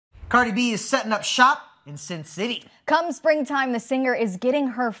Cardi B is setting up shop in Sin City. Come springtime, the singer is getting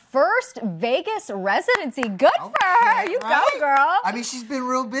her first Vegas residency. Good for her. You go, girl. I mean, she's been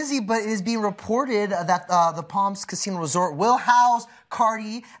real busy, but it is being reported that the Palms Casino Resort will house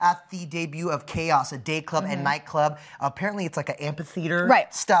Cardi at the debut of Chaos, a day club and nightclub. Apparently, it's like an amphitheater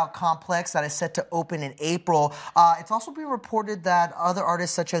style complex that is set to open in April. It's also being reported that other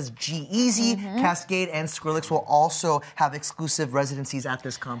artists such as G-Eazy, Cascade, and Skrillex will also have exclusive residencies at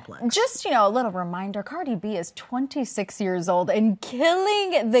this complex. Just, a little reminder, Cardi B is 26 years old and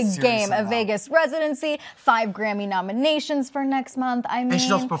killing the game of Vegas residency. 5 Grammy nominations for next month. I mean, and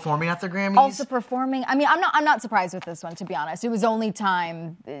she's also performing at the Grammys. Also performing. I mean, I'm not surprised with this one, to be honest. It was only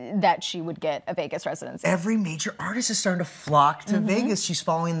time that she would get a Vegas residency. Every major artist is starting to flock to Vegas. She's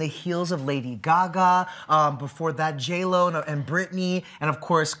following the heels of Lady Gaga. Before that, J-Lo and Britney, and of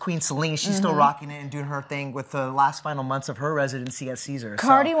course Queen Celine. She's still rocking it and doing her thing with the last final months of her residency at Caesars.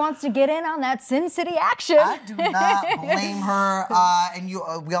 Cardi wants to get in on that Sin City action. I do not blame her.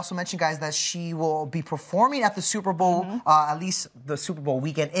 And we also mentioned, guys, that she will be performing at the Super Bowl, at least the Super Bowl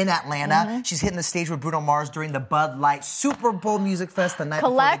weekend in Atlanta. She's hitting the stage with Bruno Mars during the Bud Light Super Bowl Music Fest the night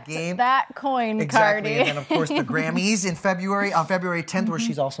before the game. Collect that coin, Cardi. And then, of course, the Grammys in February, on February 10th, where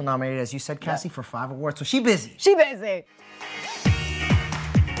she's also nominated, as you said, Cassie, for 5 awards. So she's busy. She busy.